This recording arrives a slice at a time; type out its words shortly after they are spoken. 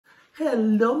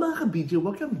Hello mga ka-BJ!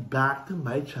 Welcome back to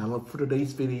my channel. For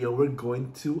today's video, we're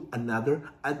going to another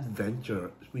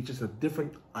adventure, which is a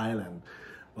different island.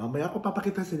 Mamaya ako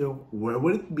papakita sa inyo where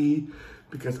would it be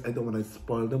because I don't want to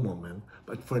spoil the moment.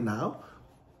 But for now,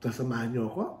 sasamahan niyo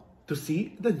ako to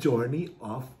see the journey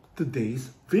of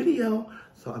today's video.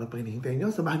 So ano pa hinihintay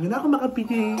niyo? Samahan niyo na ako mga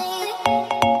ka-BJ!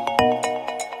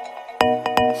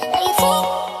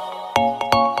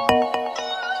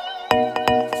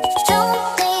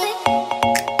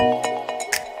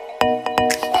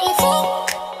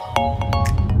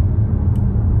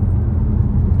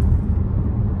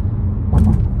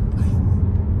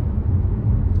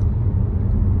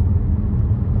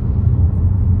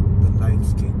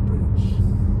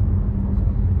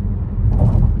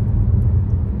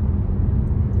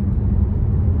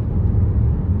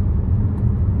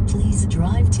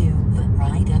 Drive to the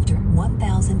right after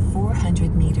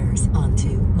 1,400 meters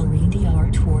onto Marine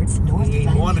DR towards North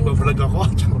Vancouver. Nagbablog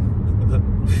ako.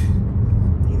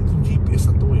 Yung GPS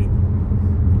na to eh.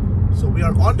 So we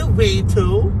are on the way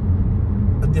to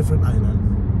a different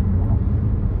island.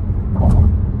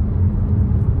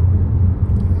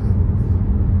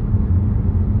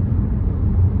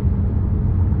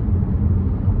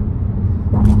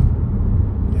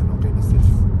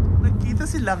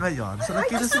 Sila ngayon. So,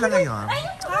 nakita sila ngayon.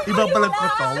 Ibabalag ko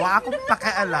to. Wala akong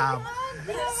pakialam.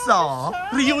 So,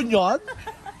 reunion?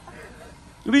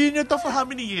 Reunion to for how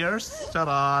many years?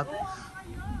 Charot.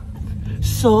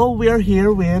 So, we are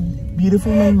here with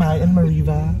beautiful Maymay and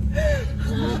Mariva.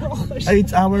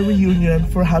 It's our reunion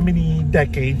for how many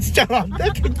decades? Charot.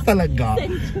 Decades talaga.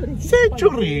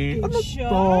 Century. Ano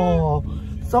to?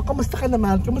 So, kamusta ka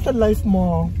naman? Kamusta life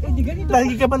mo?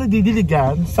 Lagi ka ba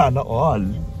nadidiligan? Sana all.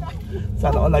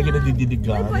 Sana ako lagi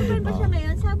nadidiligan. May boyfriend ba siya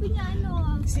ngayon? Sabi niya ano?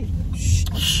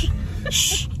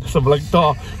 Sa vlog to.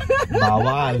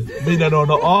 Bawal. May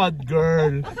nanonood,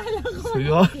 girl. So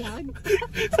yun.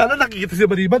 Sana nakikita si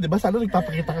Mariva, diba? Sana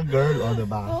nagpapakita ka, girl. O,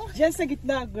 diba? Diyan sa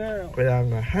gitna, girl. Kaya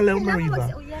nga. Hello,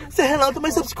 Mariva. Say hello to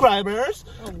my subscribers.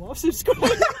 Oh, wow, subscribe.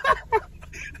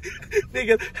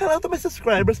 Hello to my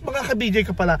subscribers. Mga ka-BJ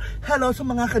ka pala. Hello sa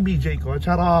mga ka-BJ ko.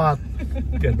 Charot.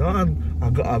 Ganon.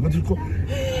 Aga-aga.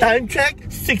 Time check,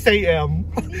 6 AM.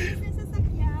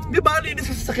 Di ba linis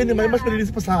sa sasakyan ni May? Mas malinis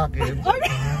pa sa akin.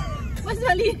 Mas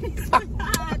malinis pa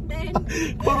sa atin.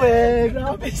 Correct.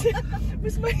 Grabe siya.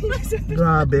 Mas malinis sa atin.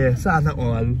 Grabe. Sana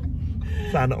all.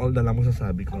 Sana all na lang mo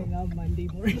sasabi ko. I love Monday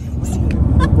mornings.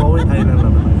 Bawin tayo na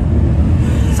naman.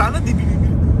 Sana di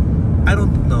binibili. I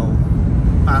don't know.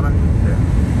 Parang hindi.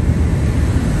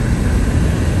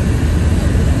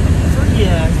 So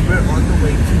yes, we're on the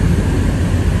way to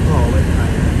Bowen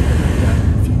Island. That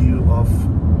view of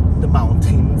the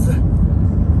mountains.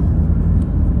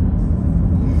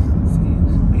 See,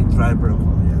 may driver ako.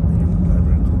 Yan, yung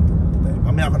driver ko.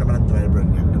 Mamaya ako naman ang driver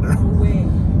niya. Uwe.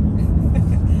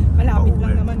 Malapit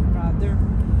lang naman, brother.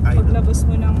 Paglabas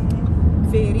mo ng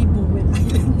ferry, Bowen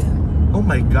Island. Oh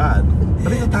my God!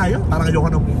 Balik na tayo? Parang ayoko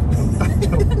na tayo.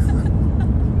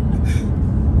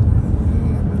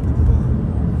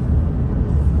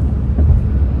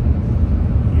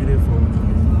 Beautiful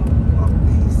view of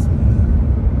BC.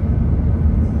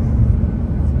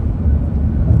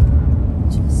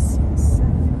 Jesus.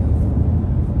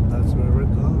 That's where we're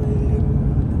going.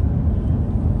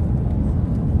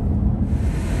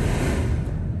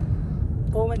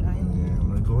 Bowen Island. Yeah,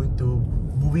 we're going to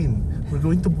Buwin. We're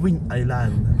going to Buwin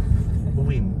Island.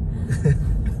 Buwin.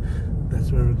 That's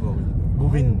where we're going.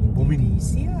 Buwin. Buwin.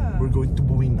 We're going to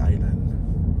Buwin Island.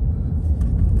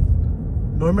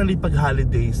 Normally pag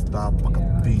holidays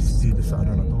busy dito sa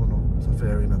ano na to, no? Sa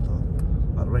ferry na to.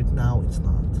 But right now it's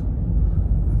not.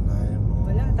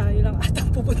 Wala, tayo lang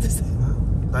atang pupunta sa...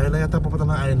 Tayo lang yata pupunta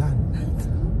ng island.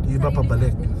 Di ba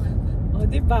pabalik? O,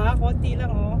 diba? Konti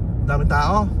lang, oh. Dami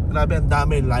tao. Grabe, ang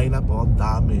dami. Line up, oh. Ang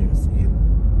dami. As-in.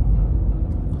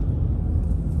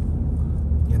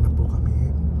 Yan na po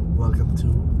kami. Welcome to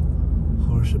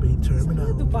Horseshoe Bay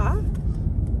Terminal. Ito ba?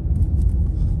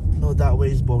 No, that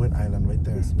way is Bowen Island right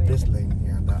there. This way. This lane.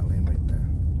 Yeah, that lane right there.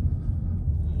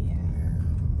 Yeah.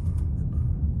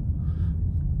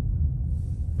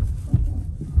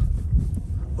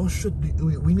 Oh, shoot.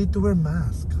 We need to wear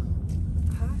mask.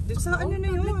 Ha? Doon sa ano na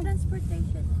yun? Public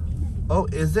transportation. Oh,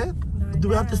 is it?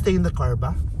 Do we have to stay in the car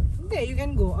ba? Hindi, you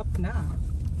can go up na.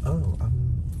 Oh,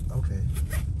 okay.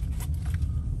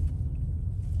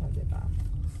 O, diba?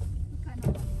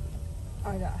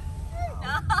 Ala.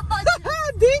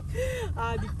 Adik!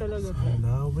 Adik talaga po.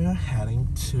 Now we are heading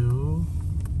to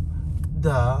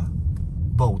the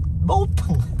boat. Boat!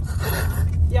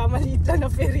 Yeah, maliit lang na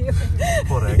ferry.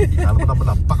 Correct. Alam mo naman,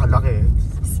 napakalaki.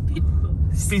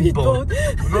 Speedboat.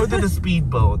 We're going to the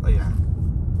speedboat. Ayan.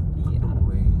 Yeah. No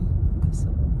way. So,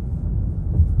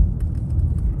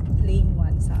 lane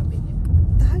 1 sabi niya.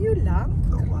 Tayo lang?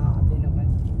 Oh, wow. Grabe naman.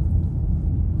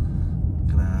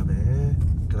 Grabe.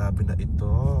 Grabe na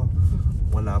ito.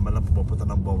 Wala man lang pumupunta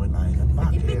ng Bowen Island.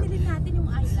 Bakit? Ipinili natin yung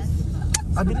island, di ba?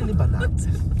 Ah, binili ba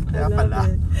natin? Kaya I love pala.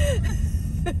 it.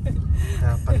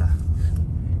 Kaya pala.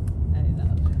 I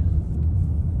love it.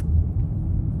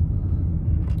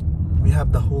 We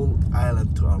have the whole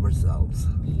island to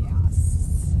ourselves. Yes.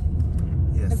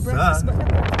 Yes, Nag-breakfast ba?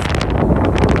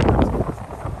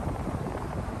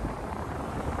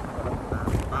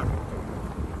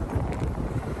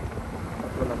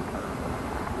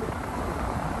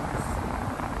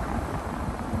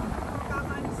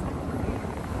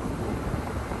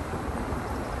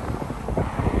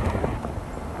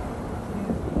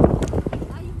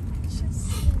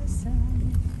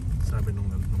 Sabi nung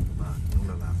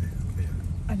lalaki. Kaya,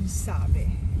 Ano sabi?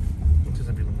 yung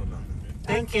sasabi nung lalaki.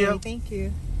 Thank Okay, you. Thank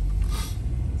you.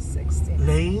 16.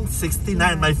 Lane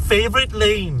 69, my favorite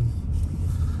lane.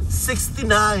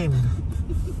 69.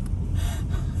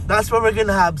 That's where we're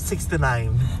gonna have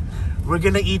 69. We're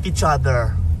gonna eat each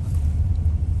other.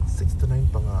 69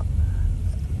 pa nga.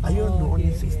 Ayun, Oh,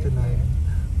 doon yung okay, 69. okay.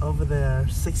 Over there,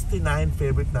 69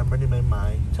 favorite number ni my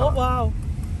mind. Oh, wow.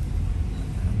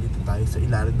 Dito tayo sa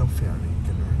ilalim ng ferry.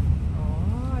 Ganun.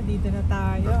 Oh, dito na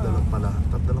tayo.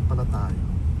 Tatlo lang pala tayo.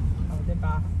 Oh,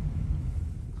 diba?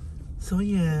 So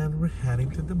yeah, we're heading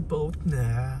to the boat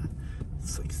na.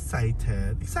 So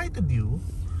excited. Excited you?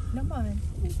 Naman.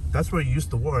 That's where you used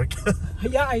to work.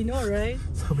 Yeah, I know, right?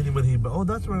 Sabi ni Manhiba, oh,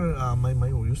 that's where my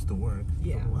used to work.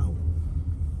 Yeah. So, wow.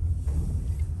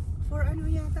 For ano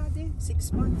yata din?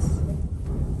 6 months.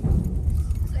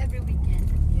 So every weekend.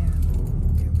 Yeah.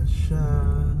 Yan na siya.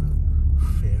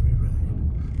 Ferry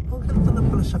ride. Oh, ganito na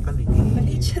pala siya kaliit.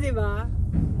 Maliit siya, diba?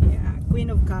 Yeah.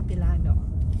 Queen of Capilano.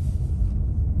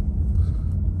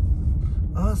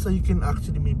 Ah, so you can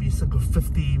actually maybe sa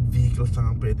 50 vehicles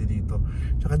lang ang pwede dito.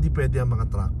 Tsaka hindi pwede ang mga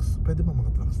trucks. Pwede ba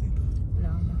mga trucks dito?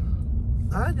 Wala na.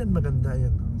 Ah, yan maganda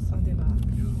yan. So, diba?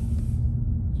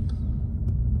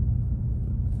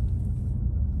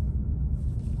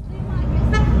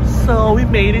 So, we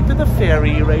made it to the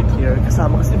ferry right here.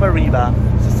 Kasama ko si Mariba.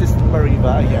 Si Sister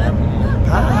Mariba. Ayan.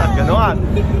 Ha, ganon.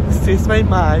 Sis my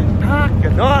mind. Ha,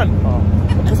 ganon. Oh.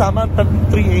 Kasama ang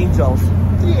 3 angels.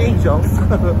 3 angels.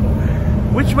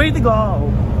 Which way to go?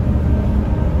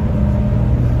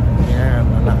 Ayan.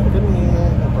 Alam ka niya.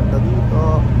 Napunta dito.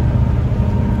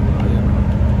 Ayan.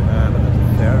 Ayan.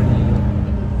 Ang ferry.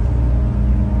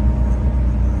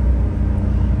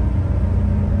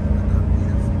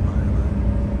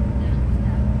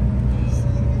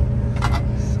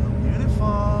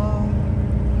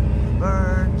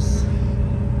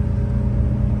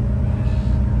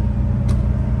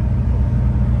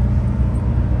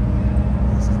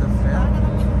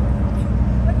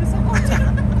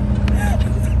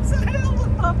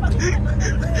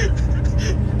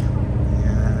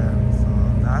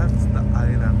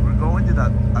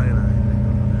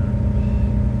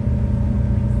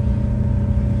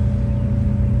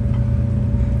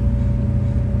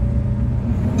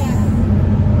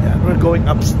 Going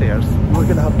upstairs, we're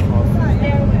gonna have coffee.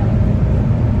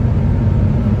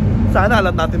 Sana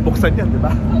alam natin buksan yan, di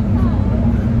ba?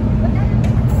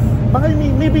 Baka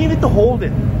maybe you need to hold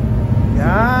it.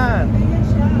 Yan.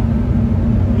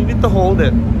 You need to hold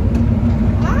it.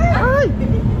 Ay!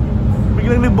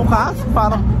 Biglang nibukas.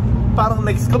 Parang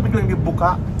legs ko biglang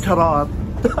nibuka. Charot.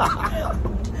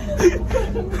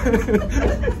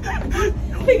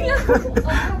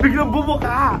 Biglang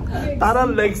bumuka.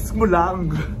 Parang legs mo lang.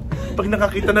 Pag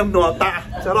nakakita ng nota.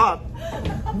 Charot.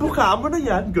 Buka mo na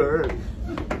yan, girl.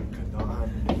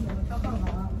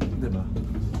 Diba?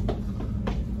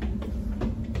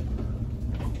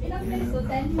 Ilang minutes?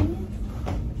 10 minutes?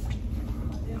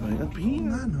 Ay, at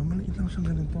hinga, no? Maliit lang siyang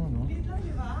ganito, no?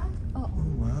 Oo. Oh,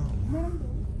 wow.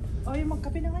 Oh, yung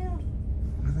magkape na ngayon.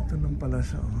 Ganito lang pala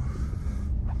siya, oh.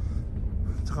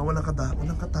 Tsaka walang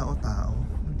katao-tao.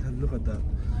 Look at that.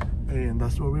 And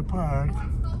that's where we park.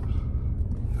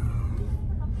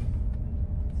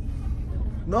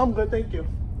 No, I'm good, thank you.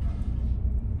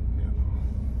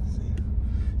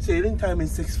 Sailing time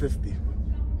is 6:50.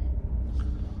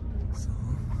 So,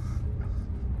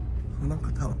 walang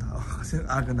katao-tao kasi ang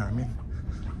aga namin.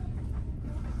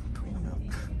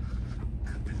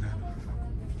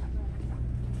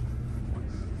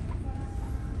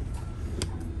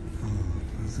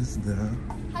 This is the...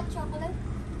 Hot chocolate?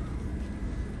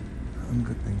 I'm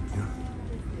good, thank you.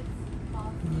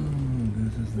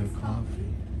 This is their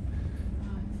coffee.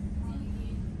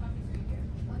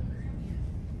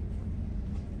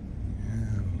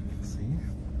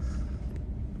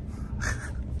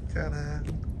 Tara.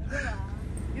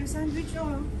 Yung sandwich,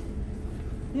 oh.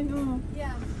 Yun, oh.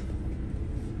 Yeah.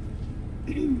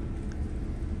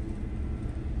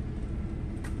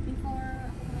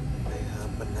 Before They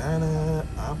have banana,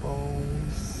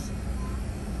 apples,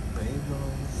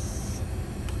 bagels.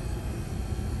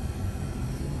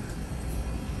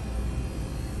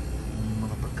 Yung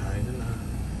mga pagkain nila.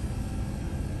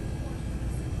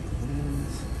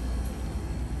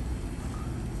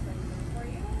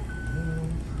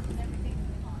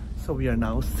 So we are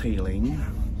now sailing.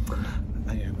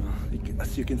 Ayan,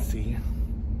 as you can see,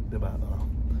 diba?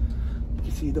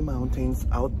 You see the mountains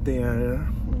out there.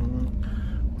 We're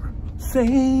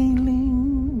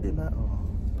sailing, diba?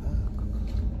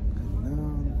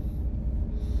 Ganun.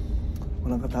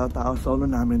 Walang katao-tao. Solo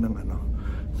namin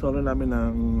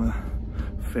ng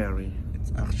ferry.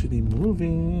 It's actually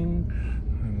moving,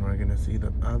 and we're gonna see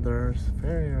that other's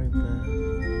ferry right there.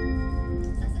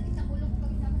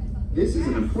 This is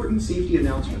an important safety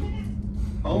announcement.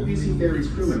 All BC Ferry's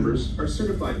crew members are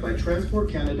certified by Transport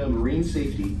Canada Marine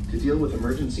Safety to deal with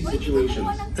emergency situations.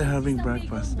 They're having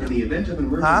breakfast. In the event of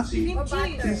an emergency,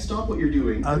 please stop what you're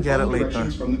doing and get it follow later.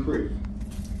 directions from the crew.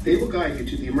 They will guide you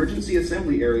to the emergency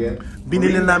assembly area.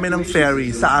 Binili namin ng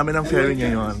ferry. Sa amin ang ferry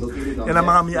ngayon. Yan ang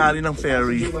mga may-ari ng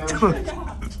ferry.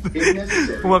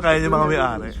 Kumakain yung mga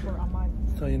may-ari.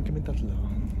 So, yan kami tatlo.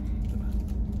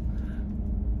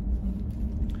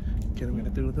 We're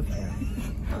gonna do the ferry.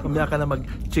 Mamaya ka na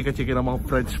mag-chika-chika ng mga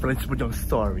French mo yung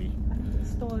story.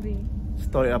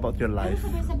 Story about your life.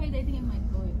 sabay-sabay dating yung mic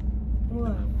ko eh.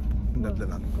 Not na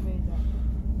lang.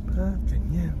 Pat,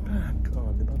 ganyan, pat. O,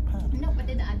 di ba, pat? Ano,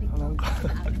 pati the addict ko.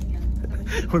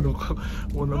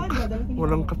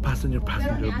 Walang passenger ba?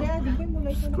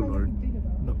 School Lord.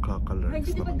 Nakaka-learns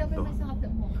Hindi ba naman dapat to. nasa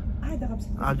kapit mo?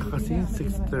 Aga kasi,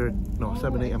 6:30. No,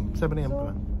 7 a.m. 7 a.m. pa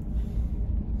lang.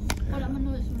 Wala man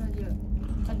no sunod yun.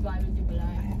 Advalo di ba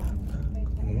lang?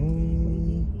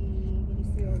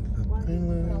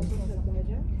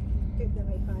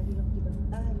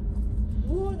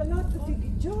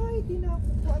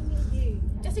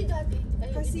 Kasi dati,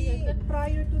 Kasi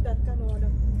prior to that,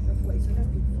 nagbuhay sila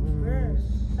Vancouver.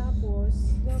 Tapos,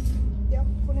 di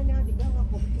ako ko na natin,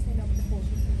 ako, kasi napapos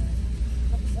sila.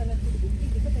 Tapos, alam ko, hindi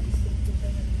ka na-district ka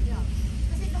na niya.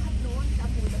 kasi lahat noon,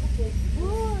 kapuda ko po.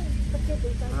 Kasi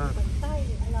doon tayo pantay,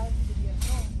 alam ko diyan.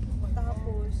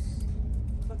 Tapos,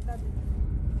 pagtabi.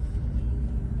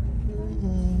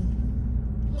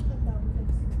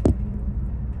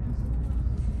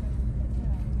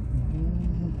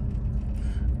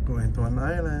 Going to an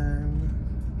island.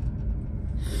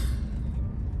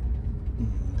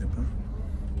 Diba?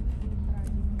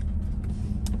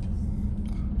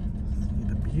 See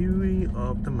the beauty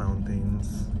of the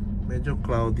mountains. Medyo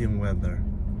cloudy yung weather.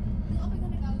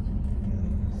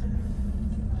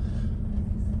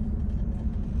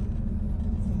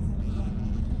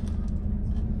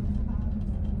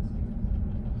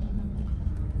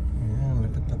 Yeah,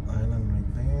 look at that island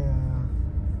right there.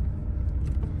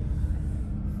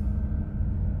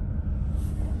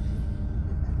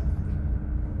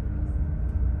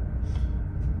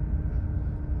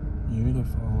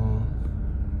 Beautiful.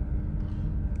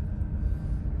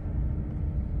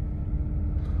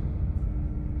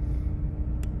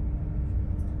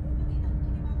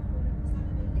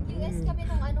 Nag-US kami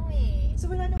nung ano eh. So,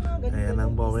 wala na mga ganun. Ayan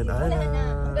ang Bowed Wala Island. na.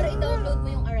 Pero i-download mo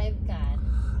yung ArriveCAN.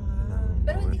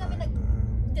 Pero hindi kami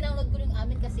Dinownload ko yung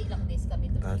amin kasi ilang days kami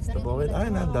doon. That's Pero the hindi Bowed ko lang-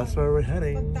 Island. That's where we're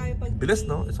heading. Pag tayo pag- Bilis,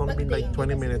 no? It's only been like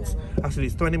 20 minutes.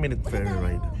 Actually, it's 20-minute ferry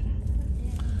ride.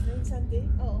 Ngayong Sunday?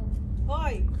 Oo.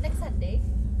 Hoy! Next Sunday?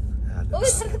 Yeah, Uy,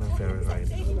 that's sarap a ferry ride.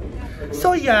 Sunday.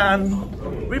 So yan,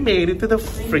 we made it to the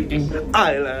freaking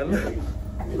island.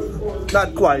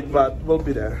 Not quite, but we'll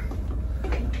be there.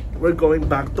 We're going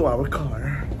back to our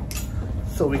car.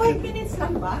 So we 5 can... minutes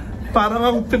lang ba? Parang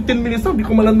ang 15 minutes lang, di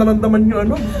ko man naramdaman yung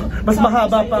ano. Mas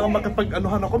mahaba pa ang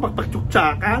makapag-anuhan ako,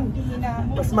 magpagtsuktsakan.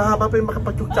 Mas mahaba pa yung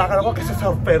makapagtsuktsakan ako kaysa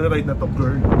sa ferry ride na to,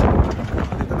 girl.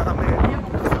 Dito na kami.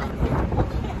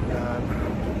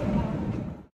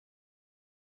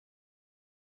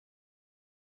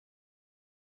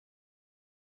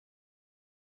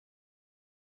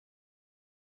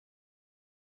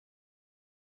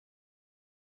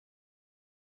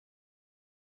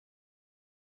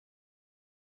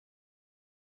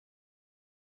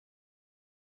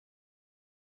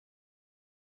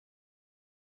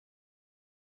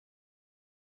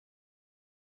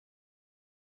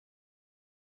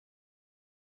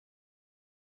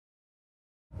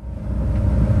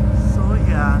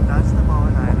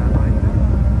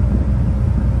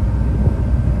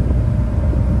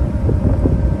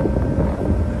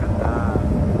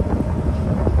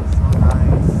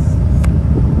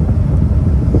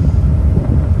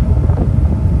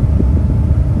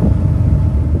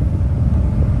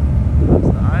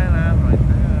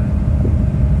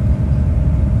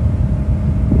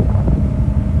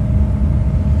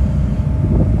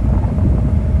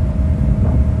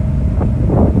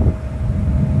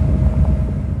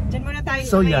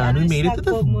 So yeah, we made it to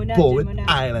the Boat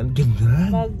Island.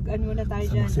 Ganda. Ano muna tayo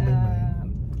Sama dyan. si Maymay.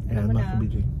 Ayan, ano mga na?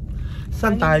 kabigay.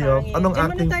 Saan Hangin tayo? hangin. Anong Diyan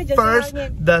muna ating tayo dyan sa first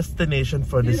hangin. destination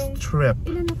for this Yung- trip?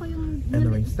 Ilan ako yung...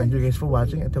 Anyways, thank you guys for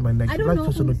watching. Ito my next I don't vlog. know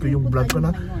Susunod ko kung yung vlog ko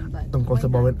na pupunta naman yun, but tungkol sa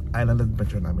why not? Bowen Island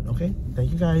adventure namin. Okay?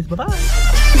 Thank you guys. Bye-bye!